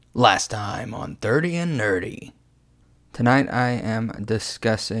Last time on 30 and Nerdy. Tonight I am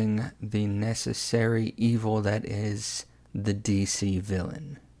discussing the necessary evil that is the DC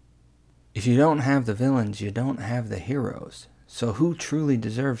villain. If you don't have the villains, you don't have the heroes. So who truly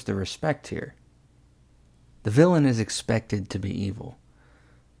deserves the respect here? The villain is expected to be evil.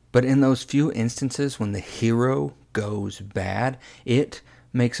 But in those few instances when the hero goes bad, it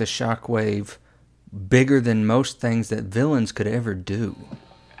makes a shockwave bigger than most things that villains could ever do.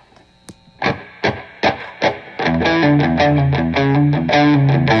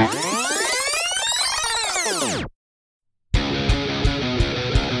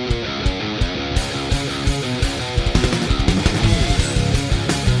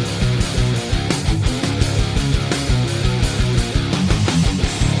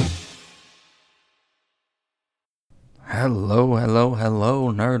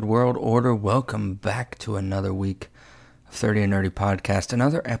 Hello, Nerd World Order. Welcome back to another week of 30 and Nerdy Podcast.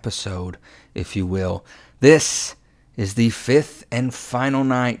 Another episode, if you will. This is the fifth and final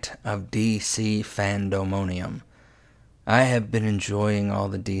night of DC Fandomonium. I have been enjoying all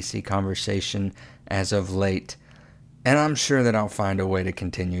the DC conversation as of late, and I'm sure that I'll find a way to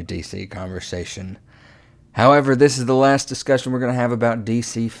continue DC conversation. However, this is the last discussion we're going to have about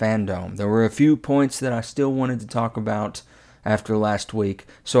DC Fandom. There were a few points that I still wanted to talk about after last week,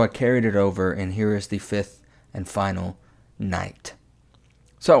 so I carried it over, and here is the fifth and final night.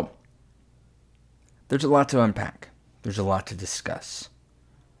 So, there's a lot to unpack. There's a lot to discuss.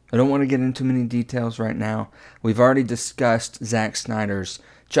 I don't want to get into many details right now. We've already discussed Zack Snyder's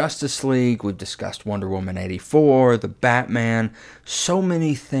Justice League. We've discussed Wonder Woman 84, the Batman. So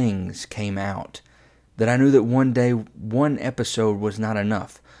many things came out that I knew that one day, one episode was not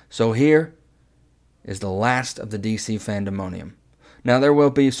enough. So here is the last of the DC Fandomonium. Now there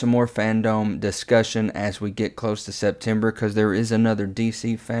will be some more fandom discussion as we get close to September, because there is another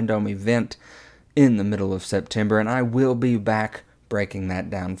DC Fandom event in the middle of September, and I will be back breaking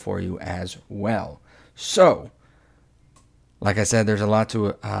that down for you as well. So, like I said, there's a lot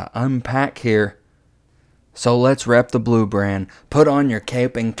to unpack here. So let's rep the blue brand. Put on your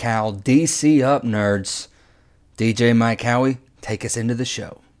cape and cowl. DC up, nerds. DJ Mike Howie, take us into the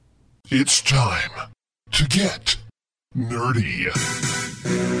show. It's time to get nerdy.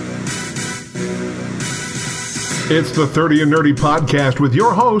 It's the 30 and Nerdy Podcast with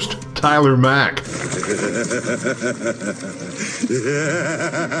your host, Tyler Mack.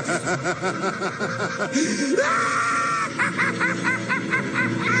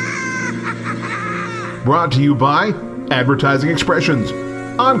 Brought to you by Advertising Expressions,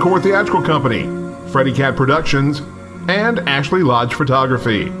 Encore Theatrical Company, Freddy Cat Productions, and Ashley Lodge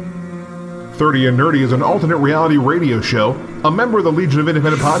Photography. 30 and Nerdy is an alternate reality radio show, a member of the Legion of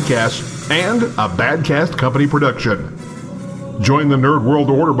Independent Podcasts, and a Badcast Company production. Join the Nerd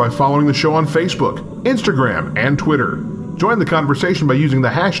World Order by following the show on Facebook, Instagram, and Twitter. Join the conversation by using the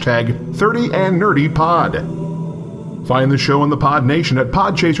hashtag 30andNerdyPod. Find the show on the Pod Nation at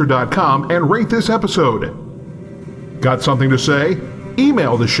podchaser.com and rate this episode. Got something to say?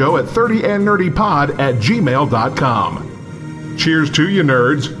 Email the show at 30andnerdypod@gmail.com. Cheers to you,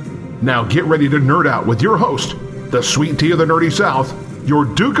 nerds. Now get ready to nerd out with your host, the sweet tea of the nerdy South, your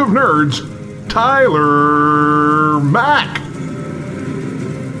Duke of Nerds, Tyler Mack.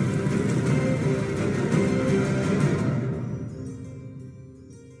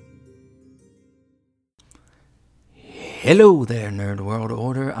 Hello there, Nerd World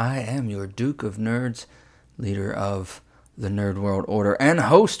Order. I am your Duke of Nerds, leader of the Nerd World Order, and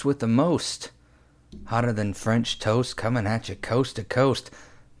host with the most. Hotter than French toast, coming at you coast to coast.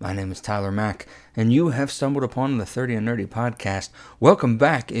 My name is Tyler Mack, and you have stumbled upon the 30 and Nerdy Podcast. Welcome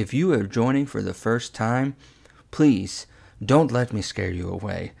back. If you are joining for the first time, please don't let me scare you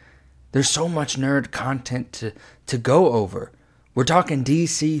away. There's so much nerd content to go over. We're talking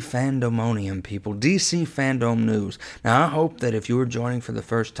DC Fandomonium, people. DC Fandom news. Now, I hope that if you are joining for the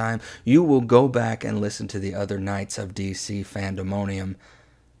first time, you will go back and listen to the other nights of DC Fandomonium.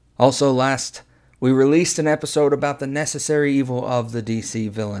 Also, we released an episode about the necessary evil of the DC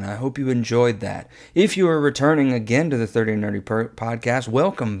villain. I hope you enjoyed that. If you are returning again to the 30 and Nerdy Podcast,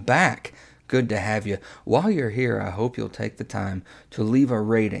 welcome back. Good to have you. While you're here, I hope you'll take the time to leave a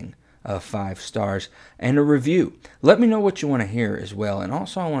rating of 5 stars and a review. Let me know what you want to hear as well. And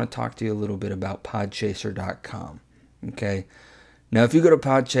also I want to talk to you a little bit about podchaser.com. Okay? Now, if you go to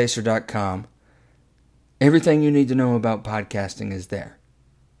podchaser.com, everything you need to know about podcasting is there.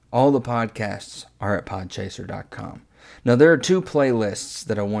 All the podcasts are at podchaser.com. Now, there are two playlists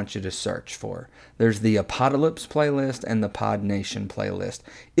that I want you to search for. There's the Apocalypse playlist and the Pod Nation playlist.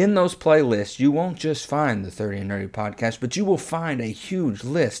 In those playlists, you won't just find the 30 and Nerdy podcast, but you will find a huge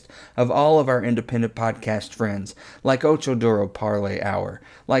list of all of our independent podcast friends, like Ocho Duro Parlay Hour,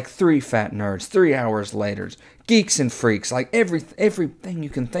 like 3 Fat Nerds, 3 Hours Later, Geeks and Freaks, like everything you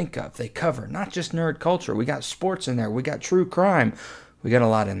can think of, they cover. Not just nerd culture. We got sports in there. We got true crime. We got a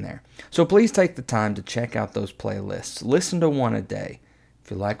lot in there. So please take the time to check out those playlists. Listen to one a day. If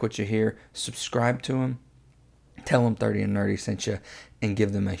you like what you hear, subscribe to them. Tell them 30 and Nerdy sent you, and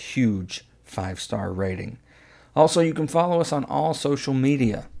give them a huge 5-star rating. Also, you can follow us on all social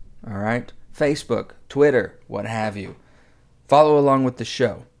media. All right? Facebook, Twitter, what have you. Follow along with the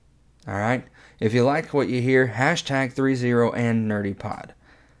show. All right? If you like what you hear, hashtag 30andNerdyPod.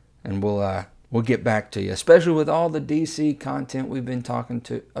 And we'll get back to you, especially with all the DC content we've been talking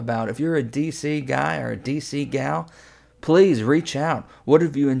about. If you're a DC guy or a DC gal, please reach out. What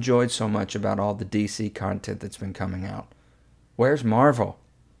have you enjoyed so much about all the DC content that's been coming out? Where's Marvel?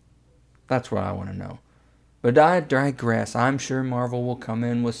 That's what I want to know. But I digress. I'm sure Marvel will come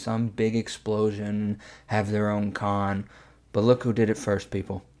in with some big explosion and have their own con. But look who did it first,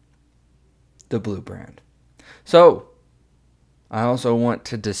 people. The Blue Brand. So, I also want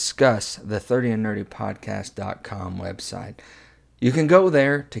to discuss the 30andnerdypodcast.com website. You can go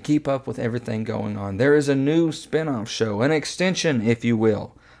there to keep up with everything going on. There is a new spin-off show, an extension, if you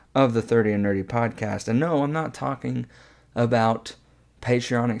will, of the 30 and Nerdy podcast. And no, I'm not talking about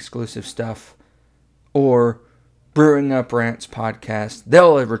Patreon exclusive stuff or Brewing Up Rants podcast.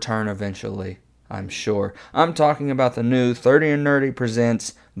 They'll return eventually, I'm sure. I'm talking about the new 30 and Nerdy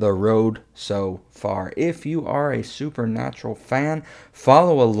presents The Road So Far. If you are a Supernatural fan,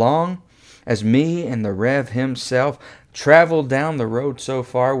 follow along as me and the Rev himself travel down the road so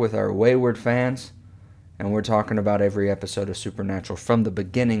far with our wayward fans. And we're talking about every episode of Supernatural from the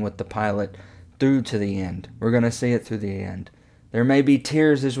beginning with the pilot through to the end. We're going to see it through the end. There may be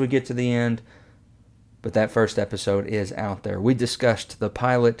tears as we get to the end, but that first episode is out there. We discussed the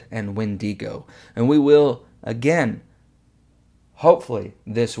pilot and Wendigo. And we will, again, hopefully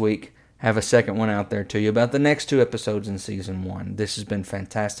this week, have a second one out there to you about the next 2 episodes in Season 1. This has been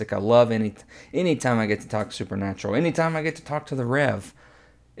fantastic. I love anytime I get to talk Supernatural. Anytime I get to talk to the Rev,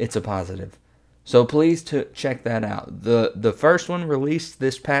 it's a positive. So please check that out. The first one released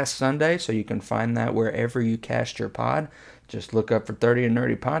this past Sunday, so you can find that wherever you cast your pod. Just look up for 30 and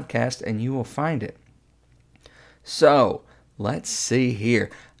Nerdy Podcast, and you will find it. So, let's see here.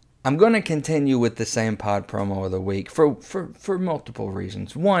 I'm going to continue with the same pod promo of the week for multiple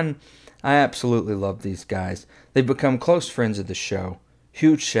reasons. One, I absolutely love these guys. They've become close friends of the show.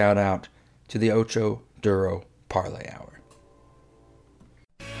 Huge shout out to the Ocho Duro Parlay Hour.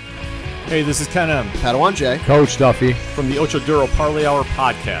 Hey, this is Ken M. Padawan J. Coach Duffy. From the Ocho Duro Parlay Hour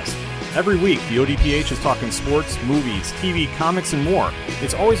podcast. Every week, the ODPH is talking sports, movies, TV, comics, and more.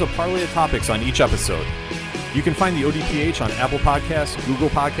 It's always a parlay of topics on each episode. You can find the ODPH on Apple Podcasts, Google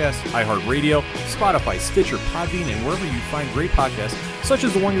Podcasts, iHeartRadio, Spotify, Stitcher, Podbean, and wherever you find great podcasts, such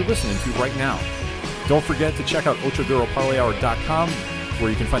as the one you're listening to right now. Don't forget to check out OchoDuroParlayHour.com,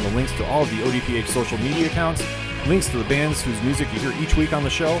 where you can find the links to all of the ODPH social media accounts, links to the bands whose music you hear each week on the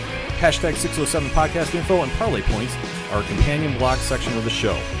show, hashtag 607 podcast info, and parlay points, our companion blog section of the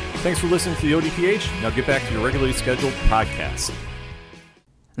show. Thanks for listening to the ODPH. Now get back to your regularly scheduled podcast.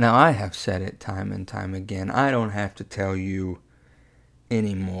 Now, I have said it time and time again. I don't have to tell you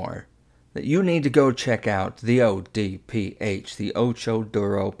anymore that you need to go check out the ODPH, the Ocho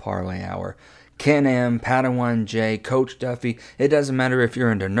Duro Parlay Hour. Ken M, Padawan J, Coach Duffy. It doesn't matter if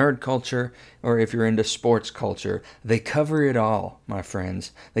you're into nerd culture or if you're into sports culture. They cover it all, my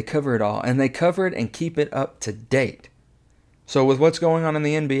friends. They cover it all. And they cover it and keep it up to date. So with what's going on in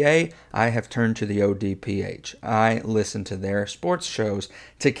the NBA, I have turned to the ODPH. I listen to their sports shows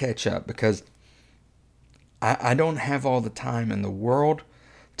to catch up because I don't have all the time in the world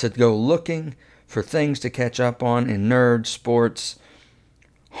to go looking for things to catch up on in nerd, sports,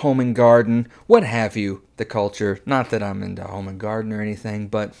 home and garden, what have you, the culture. Not that I'm into home and garden or anything,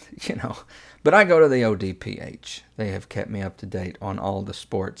 but, but I go to the ODPH. They have kept me up to date on all the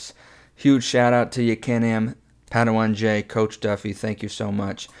sports. Huge shout out to you, Ken M, Padawan J, Coach Duffy, thank you so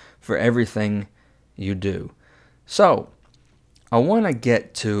much for everything you do. So, I want to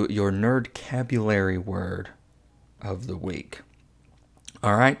get to your nerdcabulary word of the week.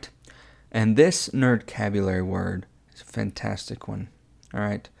 All right? And this nerdcabulary word is a fantastic one. All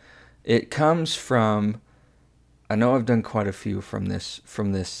right? It comes from, I know I've done quite a few from this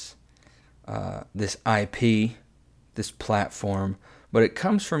IP, this platform, but it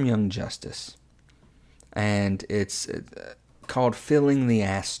comes from Young Justice. and it's called Filling the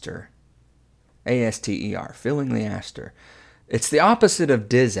Aster. A-S-T-E-R, Filling the Aster. It's the opposite of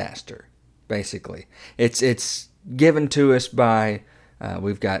disaster, basically. It's given to us by,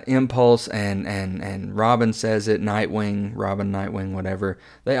 we've got Impulse and Robin says it, Nightwing, whatever.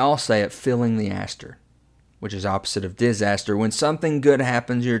 They all say it, Filling the Aster, which is opposite of disaster. When something good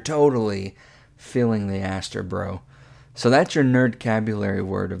happens, you're totally filling the aster, bro. So that's your nerdcabulary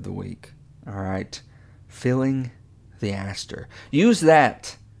word of the week. All right, filling the aster. Use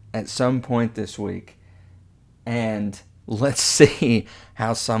that at some point this week, and let's see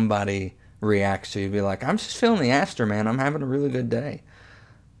how somebody reacts to you. Be like, I'm just feeling the aster, man. I'm having a really good day.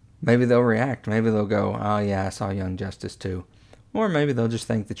 Maybe they'll react. Maybe they'll go, oh yeah, I saw Young Justice too. Or maybe they'll just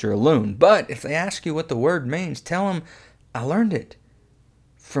think that you're a loon. But if they ask you what the word means, tell them, I learned it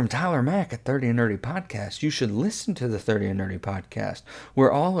from Tyler Mack at 30 and Nerdy Podcast. You should listen to the 30 and Nerdy Podcast,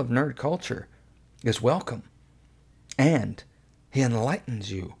 where all of nerd culture is welcome. And he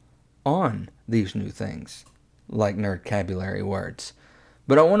enlightens you on these new things, like nerdcabulary words.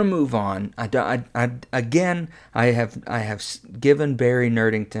 But I want to move on. I have given Barry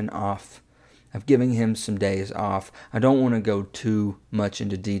Nerdington off. I've given him some days off. I don't want to go too much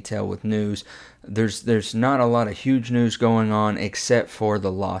into detail with news. There's not a lot of huge news going on except for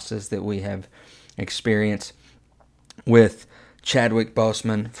the losses that we have experienced with Chadwick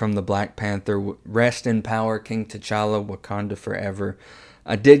Boseman from the Black Panther. Rest in power, King T'Challa, Wakanda forever.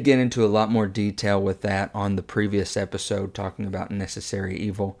 I did get into a lot more detail with that on the previous episode talking about Necessary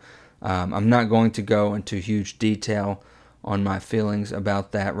Evil. I'm not going to go into huge detail on my feelings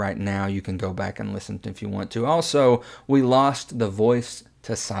about that right now. You can go back and listen if you want to. Also, we lost the voice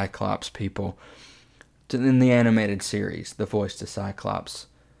to Cyclops, people, in the animated series, the voice to Cyclops.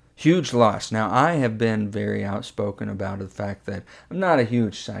 Huge loss. Now, I have been very outspoken about the fact that I'm not a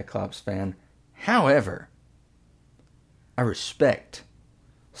huge Cyclops fan. However, I respect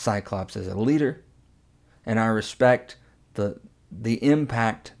Cyclops as a leader, and I respect the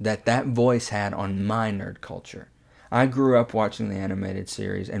impact that voice had on my nerd culture. I grew up watching the animated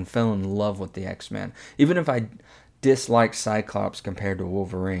series and fell in love with the X-Men. Even if I dislike Cyclops compared to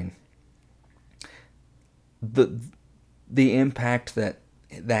Wolverine, the impact that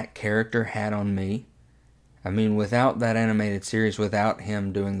character had on me, I mean, without that animated series, without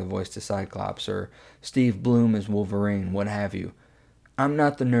him doing the voice to Cyclops, or Steve Bloom as Wolverine, what have you, I'm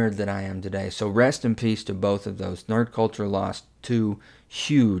not the nerd that I am today. So rest in peace to both of those. Nerd culture lost two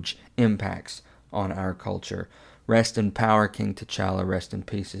huge impacts on our culture. Rest in power, King T'Challa. Rest in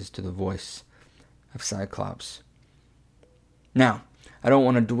pieces to the voice of Cyclops. Now, I don't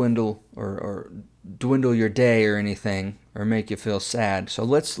want to dwindle or dwindle your day or anything, or make you feel sad. So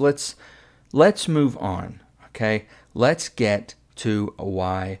let's move on. Okay, let's get to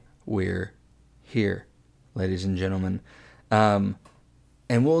why we're here, ladies and gentlemen, and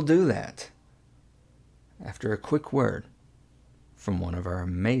we'll do that after a quick word from one of our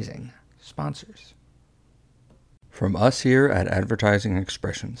amazing sponsors. From us here at Advertising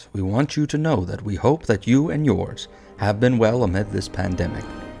Expressions, we want you to know that we hope that you and yours have been well amid this pandemic.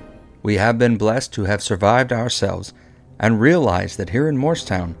 We have been blessed to have survived ourselves and realize that here in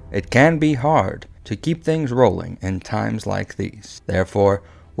Morristown, it can be hard to keep things rolling in times like these. Therefore,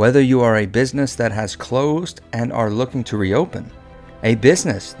 whether you are a business that has closed and are looking to reopen, a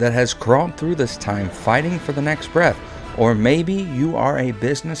business that has crawled through this time fighting for the next breath, or maybe you are a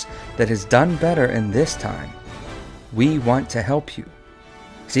business that has done better in this time, we want to help you.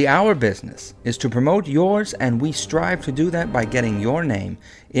 See, our business is to promote yours, and we strive to do that by getting your name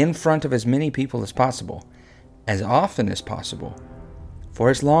in front of as many people as possible, as often as possible, for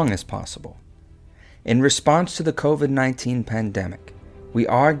as long as possible. In response to the COVID-19 pandemic, we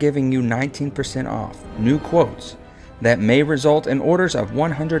are giving you 19% off new quotes that may result in orders of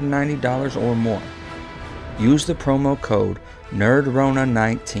 $190 or more. Use the promo code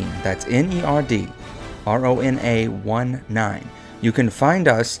NERDRONA19, that's NERDRONA19. You can find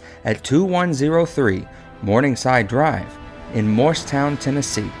us at 2103 Morningside Drive in Morristown,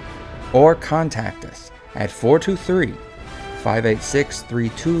 Tennessee, or contact us at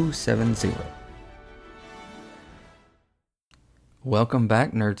 423-586-3270. Welcome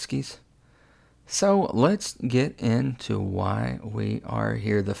back, Nerdskis. So let's get into why we are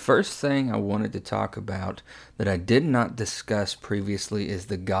here. The first thing I wanted to talk about that I did not discuss previously is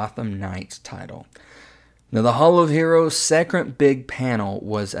the Gotham Knights title. Now, the Hall of Heroes' second big panel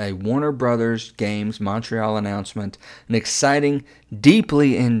was a Warner Brothers Games Montreal announcement, an exciting,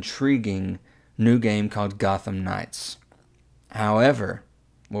 deeply intriguing new game called Gotham Knights. However,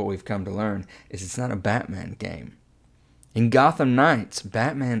 what we've come to learn is it's not a Batman game. In Gotham Knights,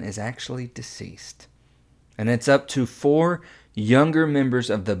 Batman is actually deceased. And it's up to 4 younger members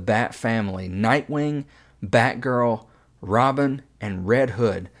of the Bat family, Nightwing, Batgirl, Robin, and Red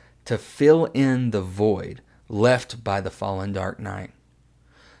Hood, to fill in the void left by the fallen Dark Knight.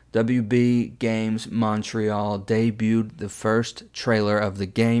 WB Games Montreal debuted the first trailer of the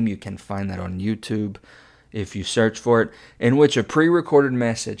game. You can find that on YouTube if you search for it, in which a pre-recorded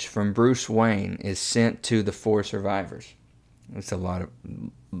message from Bruce Wayne is sent to the 4 survivors. It's a lot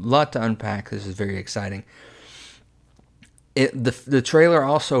to unpack. This is very exciting. The trailer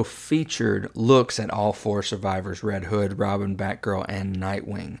also featured looks at all 4 survivors: Red Hood, Robin, Batgirl, and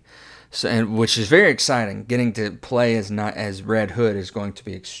Nightwing. So, which is very exciting. Getting to play as Red Hood is going to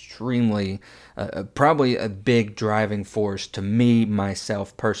be extremely, probably a big driving force to me,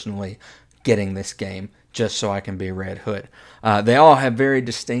 myself, personally, getting this game, just so I can be Red Hood. They all have very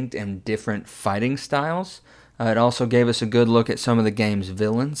distinct and different fighting styles. It also gave us a good look at some of the game's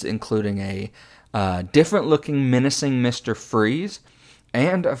villains, including a different-looking, menacing Mr. Freeze,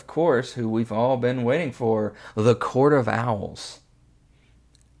 and, of course, who we've all been waiting for, the Court of Owls.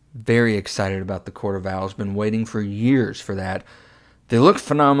 Very excited about the Court of Owls. Been waiting for years for that. They look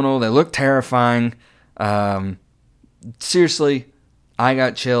phenomenal. They look terrifying. Seriously, I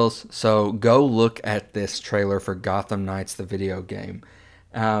got chills. So go look at this trailer for Gotham Knights, the video game.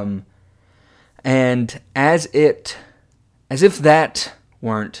 And as if that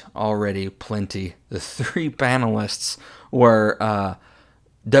weren't already plenty, the 3 panelists were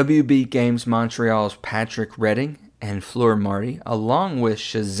WB Games Montreal's Patrick Redding and Fleur Marty, along with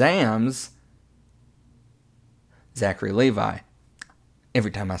Shazam's Zachary Levi. Every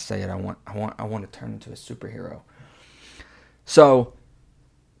time I say it, I want to turn into a superhero. So,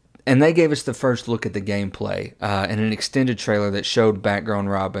 and they gave us the first look at the gameplay in an extended trailer that showed Batgirl and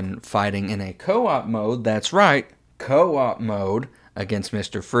Robin fighting in a co-op mode. That's right, co-op mode against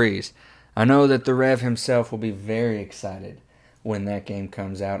Mr. Freeze. I know that the Rev himself will be very excited when that game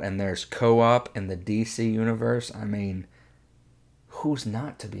comes out, and there's co-op in the DC universe. I mean, who's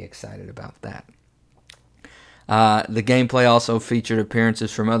not to be excited about that? The gameplay also featured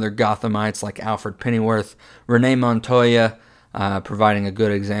appearances from other Gothamites like Alfred Pennyworth, Renee Montoya, providing a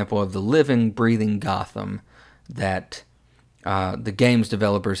good example of the living, breathing Gotham that the game's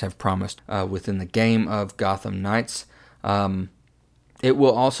developers have promised within the game of Gotham Knights. It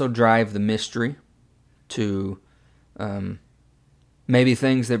will also drive the mystery to maybe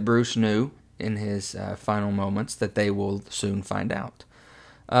things that Bruce knew in his final moments that they will soon find out.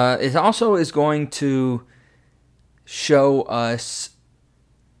 It also is going to show us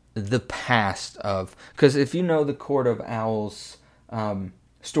the past of... Because if you know the Court of Owls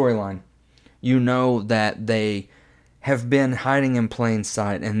storyline, you know that they have been hiding in plain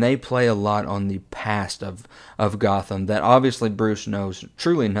sight, and they play a lot on the past of Gotham that obviously Bruce knows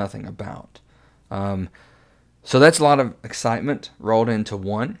truly nothing about. So that's a lot of excitement rolled into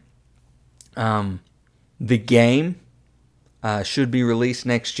one. The game should be released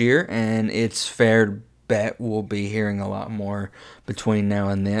next year, and it's fair bet we'll be hearing a lot more between now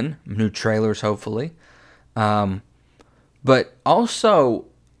and then. New trailers, hopefully. But also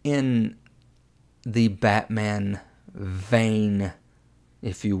in the Batman vein,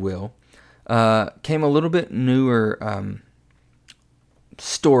 if you will, came a little bit newer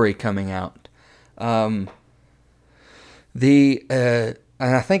story coming out. And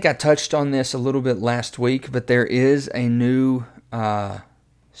I think I touched on this a little bit last week, but there is a new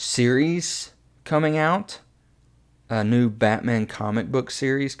series coming out, a new Batman comic book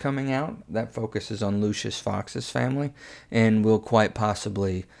series coming out that focuses on Lucius Fox's family, and will quite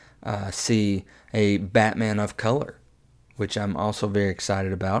possibly see a Batman of color, which I'm also very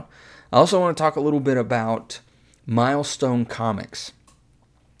excited about. I also want to talk a little bit about Milestone Comics.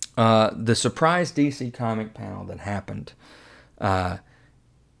 The surprise DC comic panel that happened, that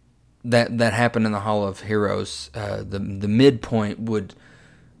happened in the Hall of Heroes. The midpoint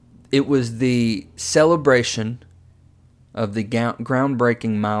it was the celebration of the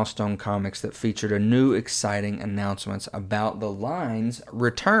groundbreaking Milestone Comics that featured a new exciting announcements about the line's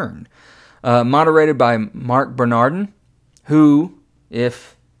return. Moderated by Mark Bernardin, who,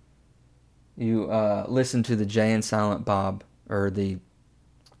 if you listen to the Jay and Silent Bob, or the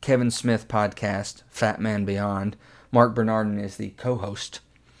Kevin Smith podcast, Fat Man Beyond, Mark Bernardin is the co-host.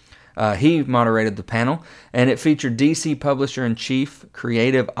 He moderated the panel, and it featured DC Publisher-in-Chief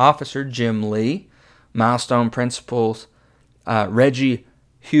Creative Officer Jim Lee, Milestone Principals Reggie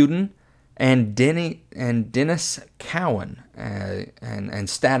Huden, and Dennis Cowan, and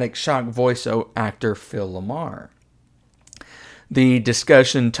Static Shock voice actor Phil Lamar. The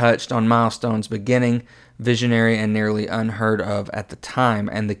discussion touched on Milestone's beginning, visionary and nearly unheard of at the time,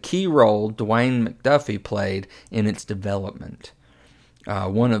 and the key role Dwayne McDuffie played in its development.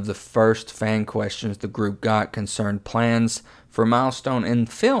 One of the first fan questions the group got concerned plans for Milestone in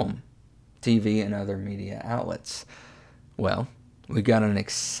film, TV, and other media outlets. Well, we got an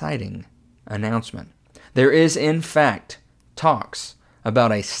exciting announcement. There is, in fact, talks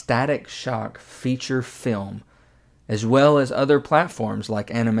about a Static Shock feature film, as well as other platforms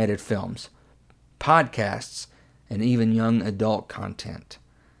like animated films, podcasts, and even young adult content.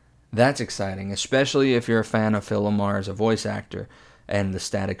 That's exciting, especially if you're a fan of Phil LaMarr as a voice actor and the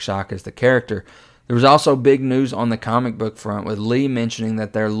Static Shock as the character. There was also big news on the comic book front, with Lee mentioning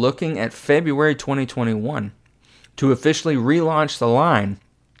that they're looking at February 2021 to officially relaunch the line,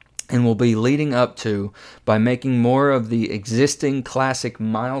 and will be leading up to by making more of the existing classic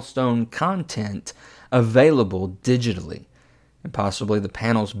Milestone content available digitally. And possibly the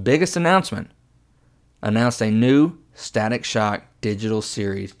panel's biggest announcement, announced a new Static Shock digital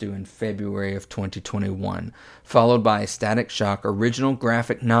series due in February of 2021, followed by a Static Shock original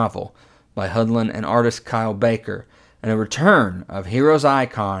graphic novel by Hudlin and artist Kyle Baker, and a return of Heroes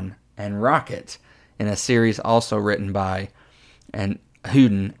Icon and Rocket in a series also written by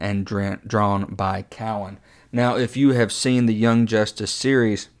Houghton and drawn by Cowan. Now, if you have seen the Young Justice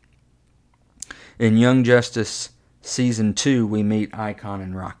series, in Young Justice Season 2, we meet Icon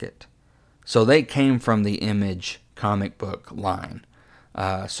and Rocket. So they came from the Image comic book line.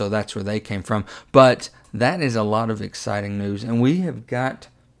 So that's where they came from. But that is a lot of exciting news, and we have got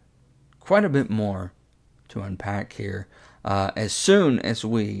quite a bit more to unpack here as soon as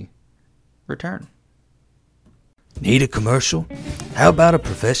we return. Need a commercial? How about a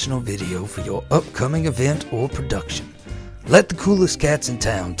professional video for your upcoming event or production? Let the coolest cats in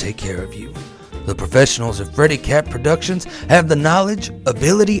town take care of you. The professionals at Freddy Cat Productions have the knowledge,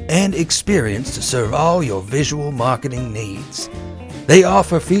 ability, and experience to serve all your visual marketing needs. They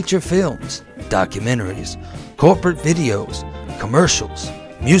offer feature films, documentaries, corporate videos, commercials,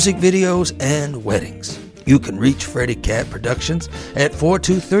 music videos, and weddings. You can reach Freddy Cat Productions at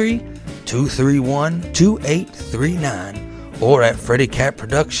 423-231-2839 or at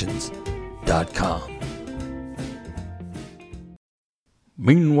freddycatproductions.com.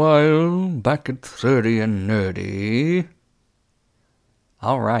 Meanwhile, back at 30 and Nerdy.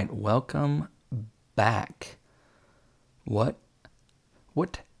 All right, welcome back. What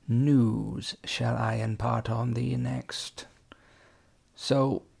news shall I impart on thee next?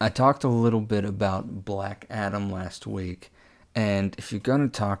 So, I talked a little bit about Black Adam last week, and if you're going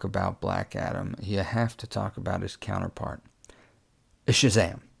to talk about Black Adam, you have to talk about his counterpart,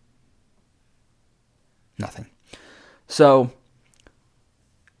 Shazam. Nothing. So,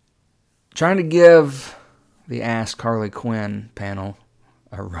 trying to give the Ask Harley Quinn panel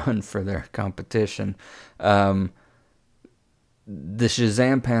a run for their competition. The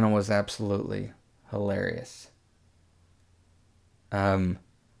Shazam panel was absolutely hilarious.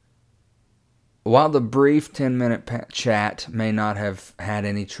 While the brief 10-minute chat may not have had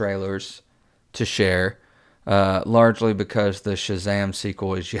any trailers to share, largely because the Shazam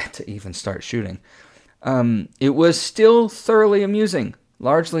sequel is yet to even start shooting, it was still thoroughly amusing,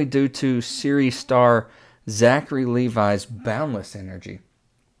 largely due to series star Zachary Levi's boundless energy,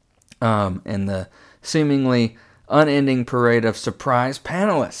 and the seemingly unending parade of surprise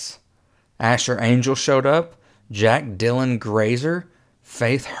panelists. Asher Angel showed up, Jack Dylan Grazer,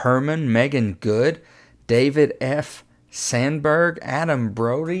 Faith Herman, Megan Good, David F. Sandberg, Adam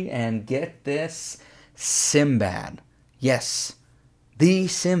Brody, and get this, Sinbad. Yes, the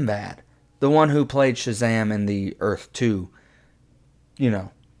Sinbad, the one who played Shazam in the Earth 2,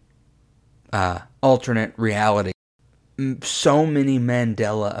 alternate reality. So many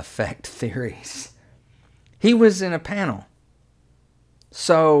Mandela effect theories. He was in a panel.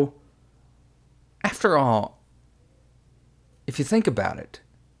 So, after all, if you think about it,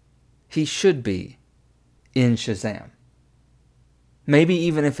 he should be in Shazam. Maybe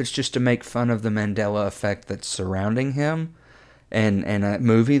even if it's just to make fun of the Mandela effect that's surrounding him, and a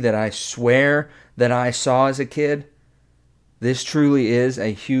movie that I swear that I saw as a kid. This truly is a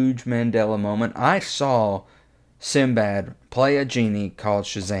huge Mandela moment. I saw Sinbad play a genie called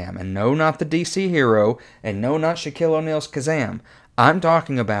Shazam. And no, not the DC hero, and no, not Shaquille O'Neal's Kazam. I'm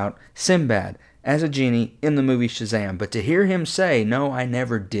talking about Sinbad as a genie in the movie Shazam. But to hear him say, no, I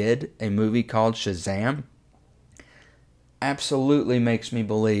never did a movie called Shazam, absolutely makes me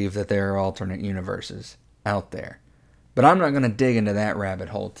believe that there are alternate universes out there. But I'm not going to dig into that rabbit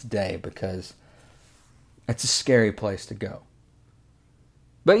hole today because it's a scary place to go.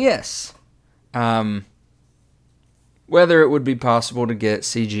 But yes, whether it would be possible to get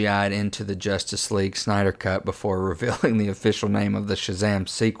CGI'd into the Justice League Snyder Cut before revealing the official name of the Shazam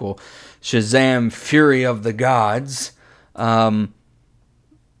sequel, Shazam! Fury of the Gods. So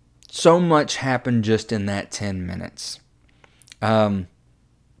much happened just in that 10 minutes.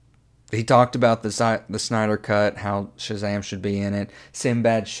 He talked about the Snyder Cut, how Shazam should be in it.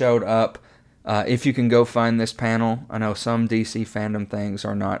 Sinbad showed up. If you can go find this panel, I know some DC fandom things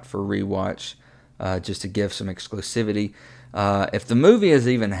are not for rewatch, just to give some exclusivity. If the movie is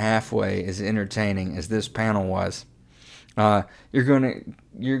even halfway as entertaining as this panel was, you're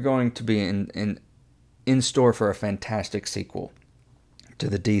going to be in store for a fantastic sequel to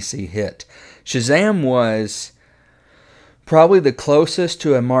the DC hit. Shazam was probably the closest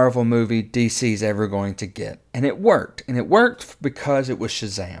to a Marvel movie DC's ever going to get. And it worked. And it worked because it was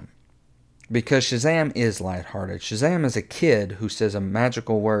Shazam. Because Shazam is lighthearted. Shazam is a kid who says a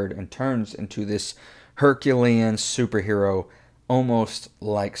magical word and turns into this Herculean superhero, almost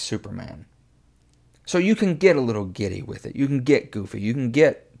like Superman. So you can get a little giddy with it. You can get goofy. You can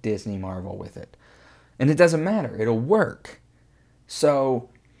get Disney Marvel with it. And it doesn't matter. It'll work. So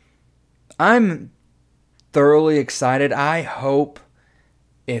I'm thoroughly excited. I hope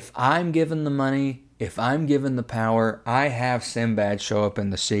if I'm given the money, if I'm given the power, I have Sinbad show up in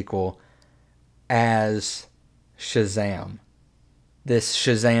the sequel as Shazam. This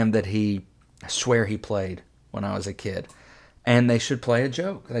Shazam that I swear he played when I was a kid. And they should play a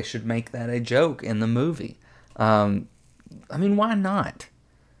joke. They should make that a joke in the movie. I mean, why not?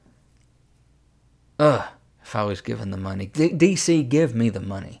 If I was given the money. DC, give me the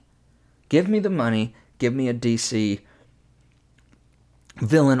money. Give me the money. Give me a DC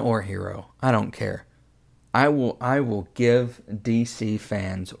villain or hero. I don't care. I will give DC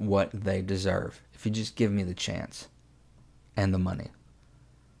fans what they deserve if you just give me the chance and the money,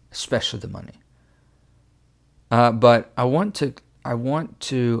 especially the money. But I want to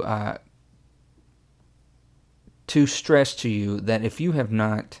stress to you that if you have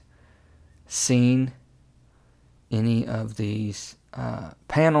not seen any of these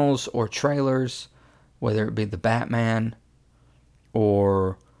panels or trailers, whether it be the Batman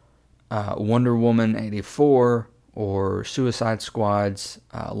or Wonder Woman 84 or Suicide Squad's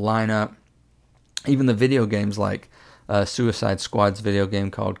lineup, even the video games like Suicide Squad's video game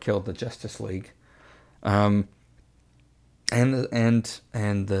called Kill the Justice League, and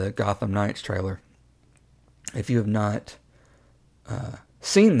the Gotham Knights trailer. If you have not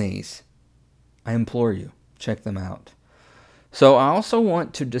seen these, I implore you, check them out. So I also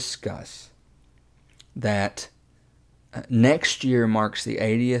want to discuss that next year marks the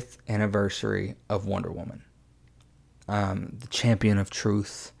 80th anniversary of Wonder Woman, the champion of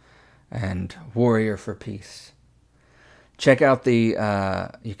truth and warrior for peace. You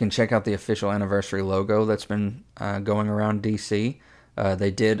can check out the official anniversary logo that's been going around DC.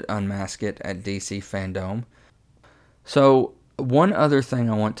 They did unmask it at DC Fandom. So one other thing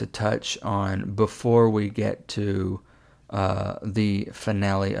I want to touch on before we get to the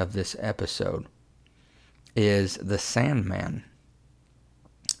finale of this episode is the Sandman.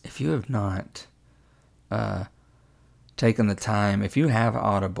 If you have not taken the time, if you have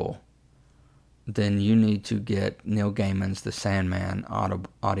Audible, then you need to get Neil Gaiman's The Sandman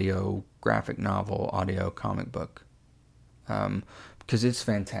audio graphic novel, audio comic book. Because it's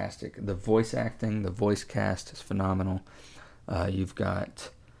fantastic. The voice acting, the voice cast is phenomenal. You've got,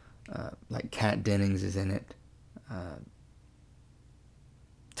 like, Kat Dennings is in it.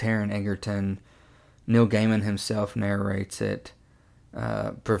 Taron Egerton. Neil Gaiman himself narrates it.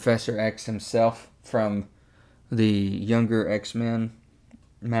 Professor X himself from the younger X-Men,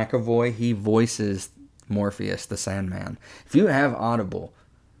 McAvoy, he voices Morpheus, the Sandman. If you have Audible,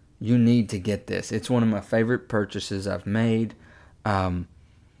 you need to get this. It's one of my favorite purchases I've made. I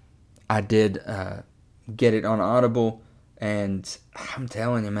did get it on Audible, and I'm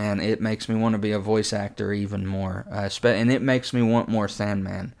telling you, man, it makes me want to be a voice actor even more. And it makes me want more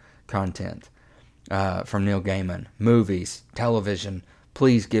Sandman content from Neil Gaiman. Movies, television,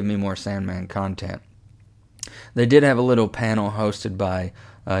 please give me more Sandman content. They did have a little panel hosted by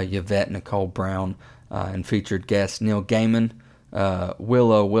Yvette Nicole Brown and featured guests Neil Gaiman,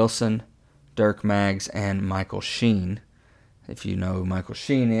 Willow Wilson, Dirk Maggs, and Michael Sheen. If you know who Michael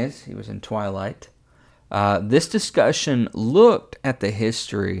Sheen is, he was in Twilight. This discussion looked at the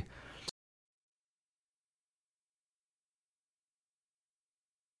history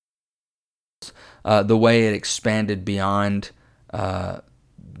the way it expanded beyond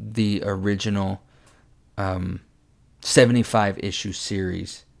the original 75-issue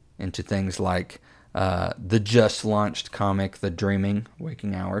series into things like the just-launched comic The Dreaming,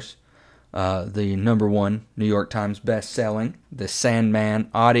 Waking Hours, the #1 New York Times best-selling, The Sandman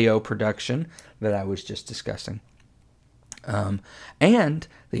audio production that I was just discussing, and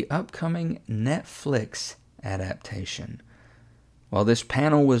the upcoming Netflix adaptation. While this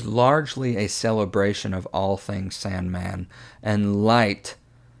panel was largely a celebration of all things Sandman and light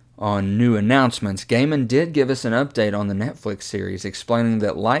on new announcements, Gaiman did give us an update on the Netflix series, explaining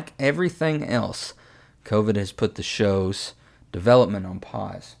that, like everything else, COVID has put the show's development on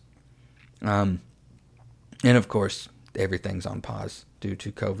pause. And of course, everything's on pause due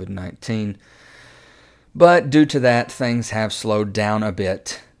to COVID-19. But due to that, things have slowed down a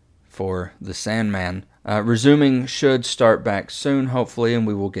bit for The Sandman. Resuming should start back soon, hopefully, and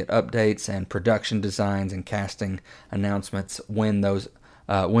we will get updates and production designs and casting announcements when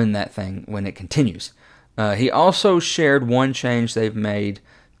it continues. He also shared one change they've made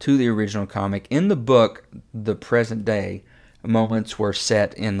to the original comic. In the book, the present day moments were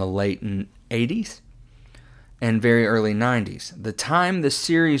set in the late 80s and very early 90s. The time the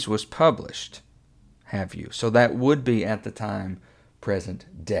series was published, so that would be at the time present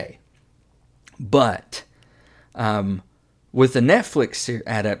day. But with the Netflix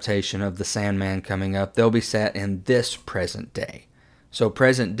adaptation of The Sandman coming up, they'll be set in this present day. So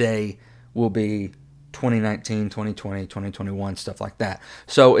present day will be 2019, 2020, 2021, stuff like that.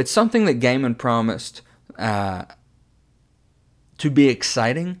 So it's something that Gaiman promised to be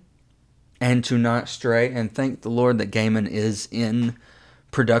exciting and to not stray. And thank the Lord that Gaiman is in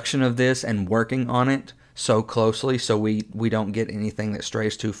production of this and working on it so closely, so we don't get anything that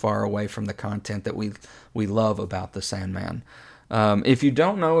strays too far away from the content that we love about The Sandman. If you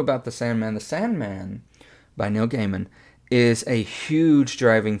don't know about The Sandman by Neil Gaiman is a huge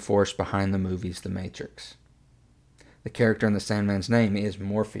driving force behind the movies The Matrix. The character in The Sandman's name is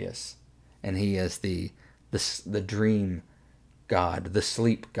Morpheus, and he is the dream god, the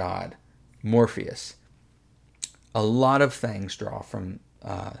sleep god, Morpheus. A lot of things draw from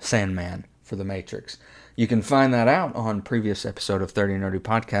Sandman for The Matrix. You can find that out on previous episode of 30 Nerdy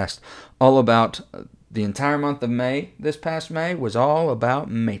Podcast. All about the entire month of May, this past May, was all about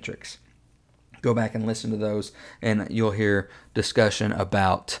Matrix. Go back and listen to those, and you'll hear discussion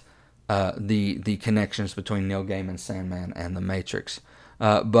about the connections between Neil Gaiman's Sandman and The Matrix.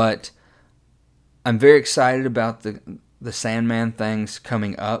 But I'm very excited about the Sandman things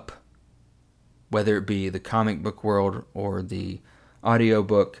coming up, whether it be the comic book world or the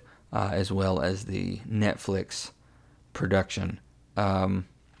audiobook, as well as the Netflix production.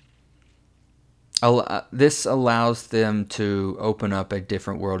 This allows them to open up a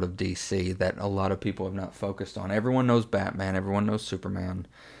different world of DC that a lot of people have not focused on. Everyone knows Batman, everyone knows Superman,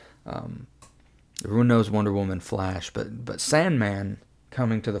 everyone knows Wonder Woman, Flash, but Sandman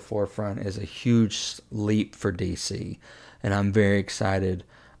coming to the forefront is a huge leap for DC, and I'm very excited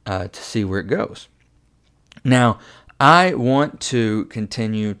to see where it goes. Now, I want to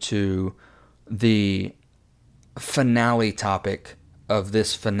continue to the finale topic of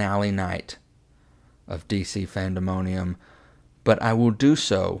this finale night of DC Fandomonium, but I will do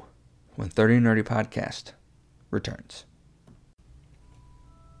so when 30 Nerdy Podcast returns.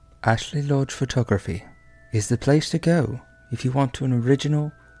 Ashley Lodge Photography is the place to go if you want an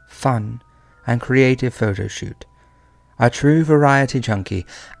original, fun, and creative photo shoot. A true variety junkie,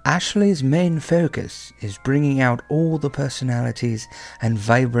 Ashley's main focus is bringing out all the personalities and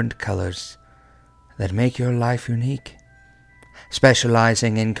vibrant colors that make your life unique.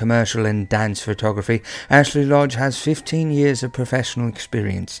 Specializing in commercial and dance photography, Ashley Lodge has 15 years of professional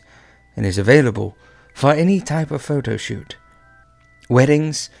experience and is available for any type of photo shoot.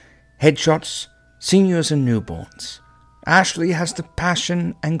 Weddings, headshots, seniors and newborns. Ashley has the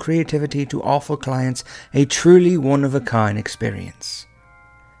passion and creativity to offer clients a truly one-of-a-kind experience.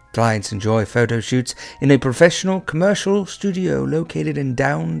 Clients enjoy photo shoots in a professional commercial studio located in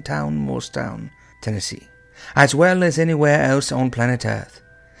downtown Morristown, Tennessee, as well as anywhere else on planet Earth.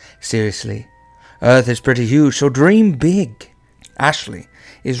 Seriously, Earth is pretty huge, so dream big. Ashley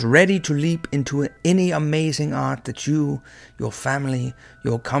is ready to leap into any amazing art that you, your family,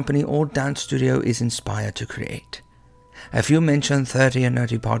 your company, or dance studio is inspired to create. If you mention 30 and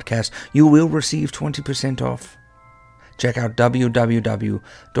Nerdy Podcast, you will receive 20% off. Check out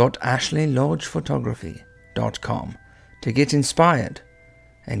www.ashleylodgephotography.com to get inspired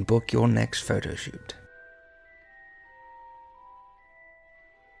and book your next photo shoot.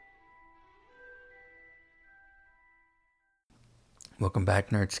 Welcome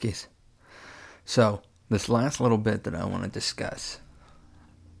back, Nerdskis. So, this last little bit that I want to discuss,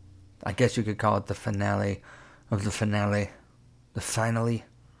 I guess you could call it the finale of the finale.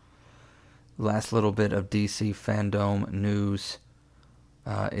 Last little bit of DC fandom news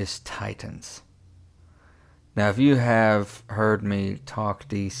is Titans. Now, if you have heard me talk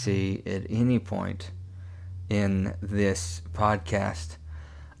DC at any point in this podcast,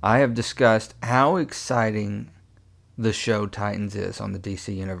 I have discussed how exciting the show Titans is on the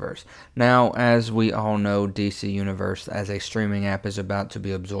DC Universe. Now, as we all know, DC Universe as a streaming app is about to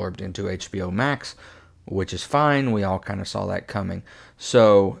be absorbed into HBO Max, which is fine. We all kind of saw that coming.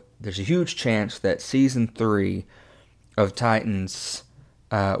 So there's a huge chance that Season 3 of Titans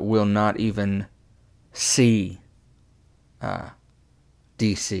will not even see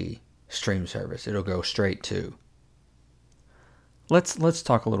DC stream service. It'll go straight to. Let's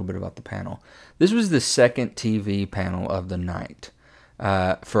talk a little bit about the panel. This was the second TV panel of the night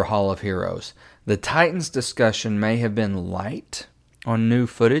for Hall of Heroes. The Titans discussion may have been light on new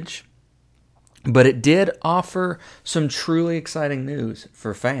footage, but it did offer some truly exciting news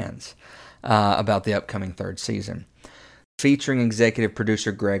for fans about the upcoming third season. Featuring executive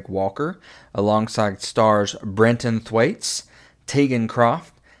producer Greg Walker, alongside stars Brenton Thwaites, Tegan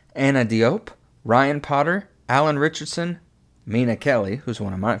Croft, Anna Diop, Ryan Potter, Alan Richardson, Mina Kelly, who's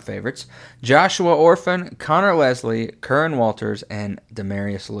one of my favorites, Joshua Orphan, Connor Leslie, Curran Walters, and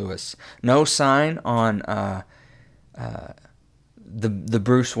Demarius Lewis. No sign on the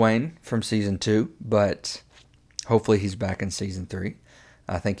Bruce Wayne from Season 2, but hopefully he's back in Season 3.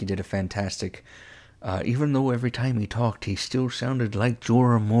 I think he did a fantastic, even though every time he talked, he still sounded like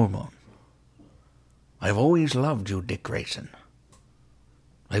Jorah Mormont. I've always loved you, Dick Grayson.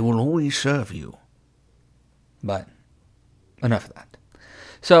 I will always serve you. But enough of that.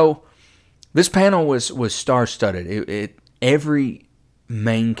 So this panel was star-studded. Every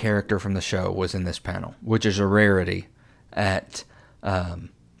main character from the show was in this panel, which is a rarity at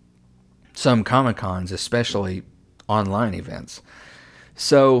some Comic-Cons, especially online events.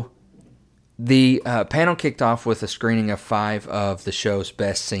 So the panel kicked off with a screening of 5 of the show's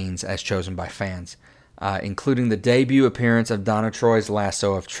best scenes as chosen by fans, including the debut appearance of Donna Troy's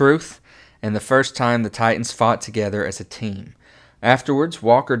Lasso of Truth, and the first time the Titans fought together as a team. Afterwards,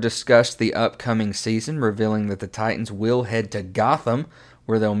 Walker discussed the upcoming season, revealing that the Titans will head to Gotham,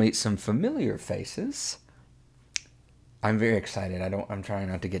 where they'll meet some familiar faces. I'm very excited. I'm trying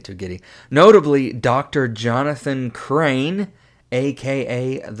not to get too giddy. Notably, Dr. Jonathan Crane,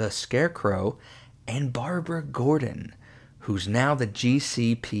 a.k.a. the Scarecrow, and Barbara Gordon, who's now the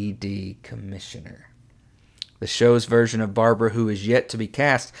GCPD commissioner. The show's version of Barbara, who is yet to be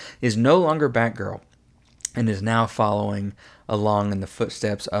cast, is no longer Batgirl and is now following along in the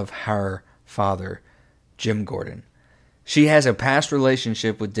footsteps of her father, Jim Gordon. She has a past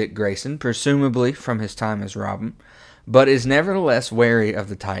relationship with Dick Grayson, presumably from his time as Robin, but is nevertheless wary of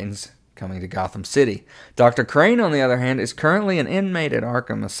the Titans coming to Gotham City. Dr. Crane, on the other hand, is currently an inmate at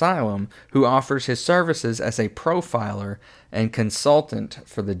Arkham Asylum who offers his services as a profiler and consultant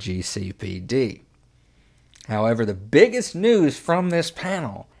for the GCPD. However, the biggest news from this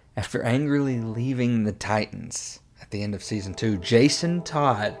panel, after angrily leaving the Titans at the end of Season 2, Jason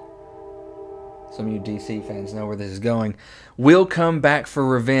Todd, some of you DC fans know where this is going, will come back for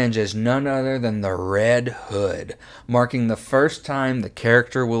revenge as none other than the Red Hood, marking the first time the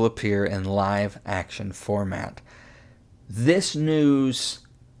character will appear in live-action format. This news,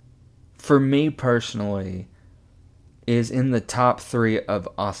 for me personally, is in the top 3 of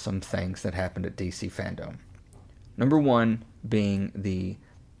awesome things that happened at DC Fandom. Number 1 being the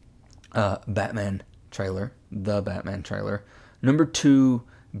Batman trailer, the Batman trailer. Number 2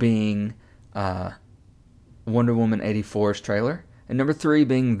 being Wonder Woman 84's trailer. And number 3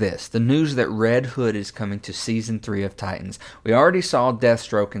 being this, the news that Red Hood is coming to Season 3 of Titans. We already saw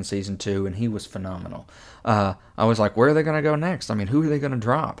Deathstroke in Season 2, and he was phenomenal. I was like, where are they going to go next? I mean, who are they going to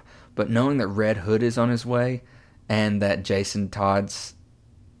drop? But knowing that Red Hood is on his way, and that Jason Todd's...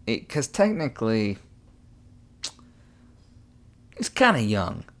 Because technically, he's kind of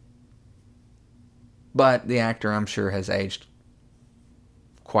young. But the actor, I'm sure, has aged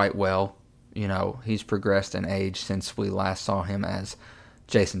quite well. You know, he's progressed in age since we last saw him as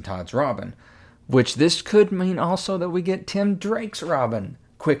Jason Todd's Robin. Which this could mean also that we get Tim Drake's Robin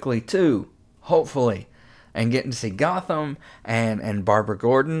quickly too, hopefully. And getting to see Gotham and Barbara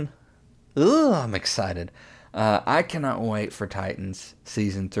Gordon. Ugh, I'm excited. I cannot wait for Titans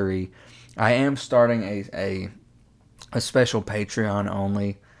Season 3. I am starting a special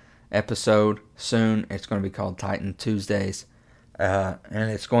Patreon-only episode soon. It's going to be called Titan Tuesdays. And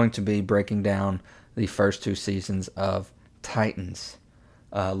it's going to be breaking down the first 2 seasons of Titans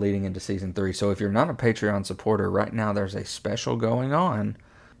leading into Season 3. So if you're not a Patreon supporter, right now there's a special going on.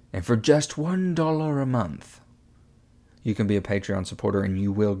 And for just $1 a month, you can be a Patreon supporter and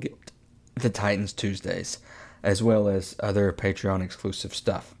you will get the Titans Tuesdays. as well as other Patreon exclusive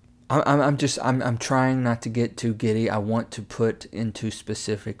stuff. I'm trying not to get too giddy. I want to put into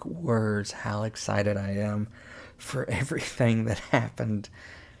specific words how excited I am for everything that happened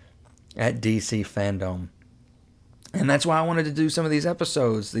at DC Fandom. And that's why I wanted to do some of these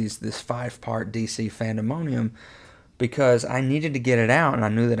episodes, this 5-part DC Fandomonium, because I needed to get it out, and I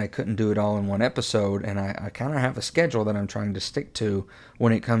knew that I couldn't do it all in one episode, and I kind of have a schedule that I'm trying to stick to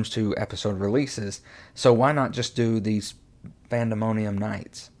when it comes to episode releases. So why not just do these Fandomonium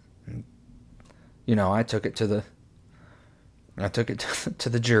nights? You know, I took it to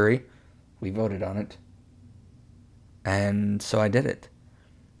the jury. We voted on it, and so I did it.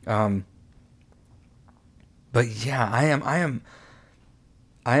 But yeah, I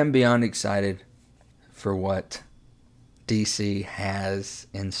am beyond excited for what DC has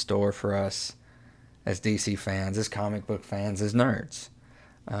in store for us as DC fans, as comic book fans, as nerds.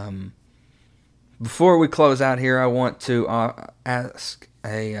 Before we close out here, I want to ask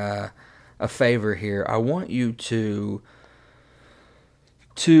a favor here. I want you to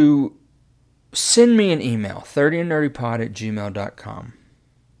send me an email, 30andnerdypod@gmail.com.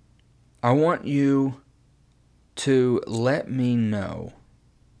 I want you to let me know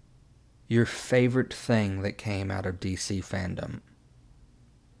your favorite thing that came out of DC Fandom.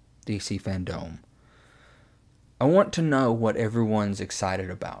 I want to know what everyone's excited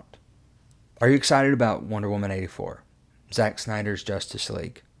about. Are you excited about Wonder Woman 84? Zack Snyder's Justice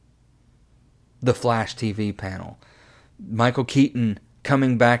League? The Flash TV panel? Michael Keaton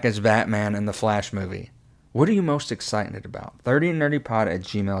coming back as Batman in the Flash movie? What are you most excited about?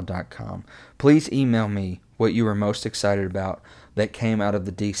 30andnerdypod@gmail.com. Please email me what you were most excited about that came out of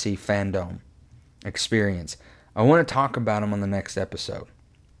the DC Fandom experience. I want to talk about them on the next episode.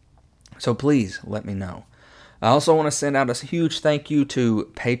 So please let me know. I also want to send out a huge thank you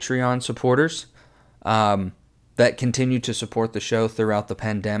to Patreon supporters that continue to support the show throughout the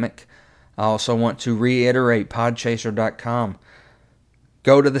pandemic. I also want to reiterate podchaser.com.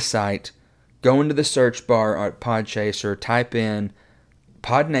 Go to the site, go into the search bar at Podchaser, type in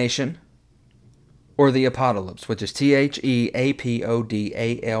PodNation or The Apocalypse, which is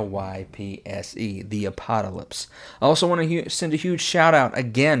TheApodAlypse, The Apocalypse. I also want to send a huge shout out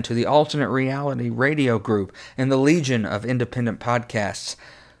again to the Alternate Reality Radio Group and the Legion of Independent Podcasts.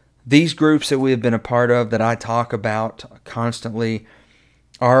 These groups that we have been a part of, that I talk about constantly,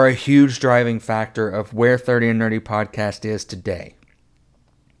 are a huge driving factor of where 30 and Nerdy Podcast is today.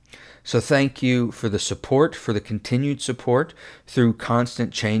 So thank you for the support, for the continued support through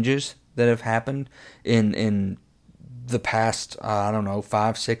constant changes that have happened in the past,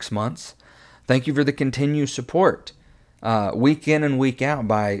 5-6 months. Thank you for the continued support week in and week out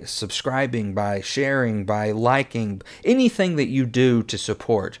by subscribing, by sharing, by liking, anything that you do to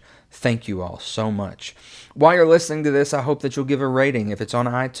support. Thank you all so much. While you're listening to this, I hope that you'll give a rating. If it's on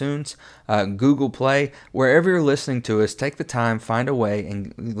iTunes, Google Play, wherever you're listening to us, take the time, find a way,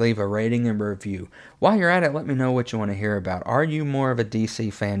 and leave a rating and review. While you're at it, let me know what you want to hear about. Are you more of a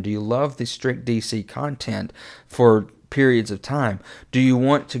DC fan? Do you love the strict DC content for periods of time? Do you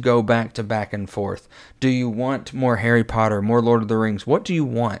want to go back and forth? Do you want more Harry Potter, more Lord of the Rings? What do you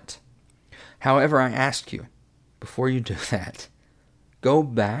want? However, I ask you, before you do that, go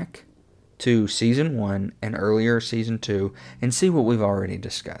back to Season 1 and earlier Season 2 and see what we've already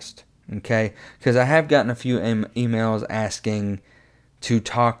discussed, okay? Because I have gotten a few emails asking to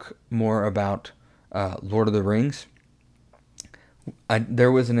talk more about Lord of the Rings.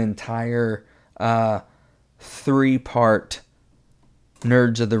 There was an entire 3-part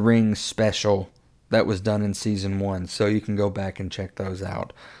Nerds of the Rings special that was done in Season 1, so you can go back and check those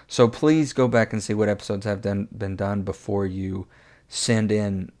out. So please go back and see what episodes have been done before you send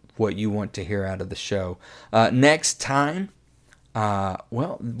in what you want to hear out of the show. Next time,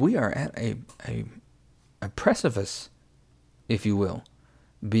 we are at a precipice, if you will,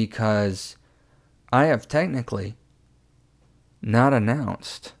 because I have technically not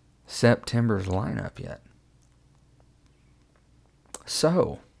announced September's lineup yet.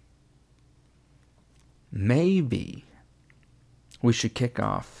 So, maybe we should kick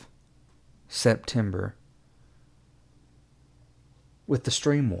off September with the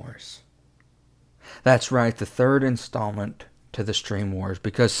Stream Wars. That's right, the third installment to the Stream Wars,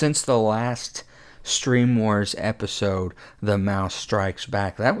 because since the last Stream Wars episode, The Mouse Strikes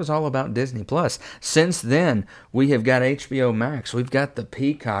Back, that was all about Disney Plus. Since then, we have got HBO Max, we've got the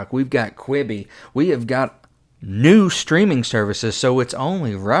Peacock, we've got Quibi, we have got new streaming services, so it's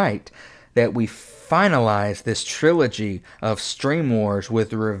only right that we finalize this trilogy of Stream Wars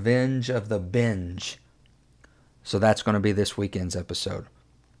with Revenge of the Binge. So that's going to be this weekend's episode.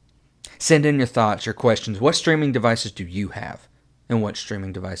 Send in your thoughts, your questions. What streaming devices do you have? And what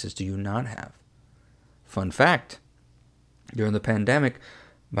streaming devices do you not have? Fun fact, during the pandemic,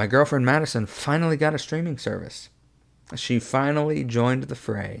 my girlfriend Madison finally got a streaming service. She finally joined the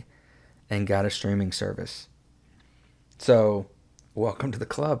fray and got a streaming service. So, welcome to the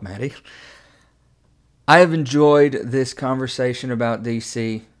club, Maddie. I have enjoyed this conversation about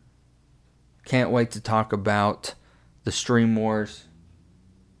DC. Can't wait to talk about the Stream Wars.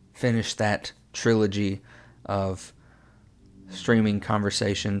 Finish that trilogy of streaming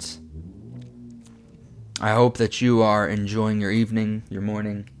conversations. I hope that you are enjoying your evening, your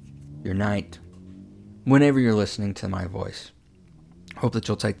morning, your night, whenever you're listening to my voice. Hope that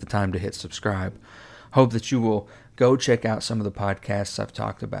you'll take the time to hit subscribe. Hope that you will go check out some of the podcasts I've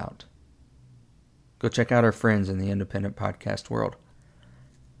talked about. Go check out our friends in the independent podcast world.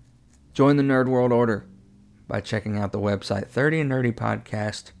 Join the Nerd World Order by checking out the website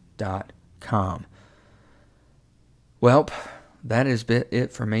 30andnerdypodcast.com. Well, that is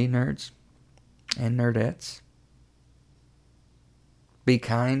it for me, nerds and nerdettes. Be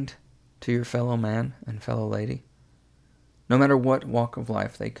kind to your fellow man and fellow lady, no matter what walk of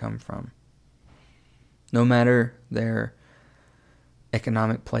life they come from, no matter their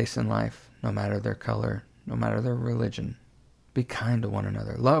economic place in life, no matter their color, no matter their religion. Be kind to one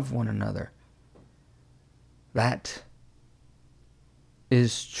another. Love one another. That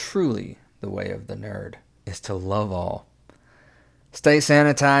is truly the way of the nerd, is to love all. Stay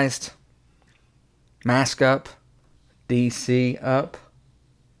sanitized. Mask up. DC up.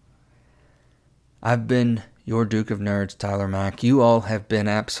 I've been your Duke of Nerds, Tyler Mack. You all have been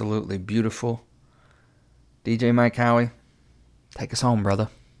absolutely beautiful. DJ Mike Howie, take us home, brother.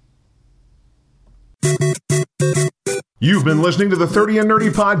 You've been listening to the 30 and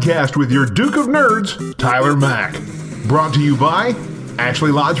Nerdy podcast with your Duke of Nerds, Tyler Mack. Brought to you by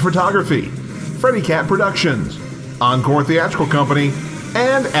Ashley Lodge Photography, Freddy Cat Productions, Encore Theatrical Company,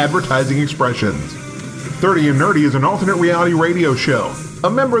 and Advertising Expressions. 30 and Nerdy is an alternate reality radio show, a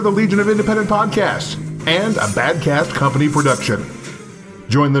member of the Legion of Independent Podcasts, and a Badcast Company production.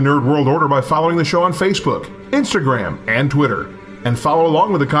 Join the Nerd World Order by following the show on Facebook, Instagram, and Twitter, and follow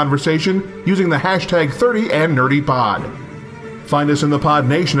along with the conversation using the hashtag 30andNerdyPod. Find us in the Pod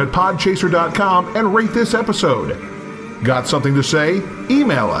Nation at podchaser.com and rate this episode. Got something to say?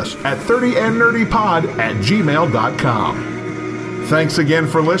 Email us at 30andnerdypod@gmail.com. Thanks again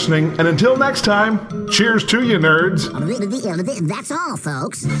for listening, and until next time, cheers to you, nerds. That's all,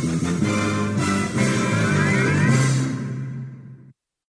 folks.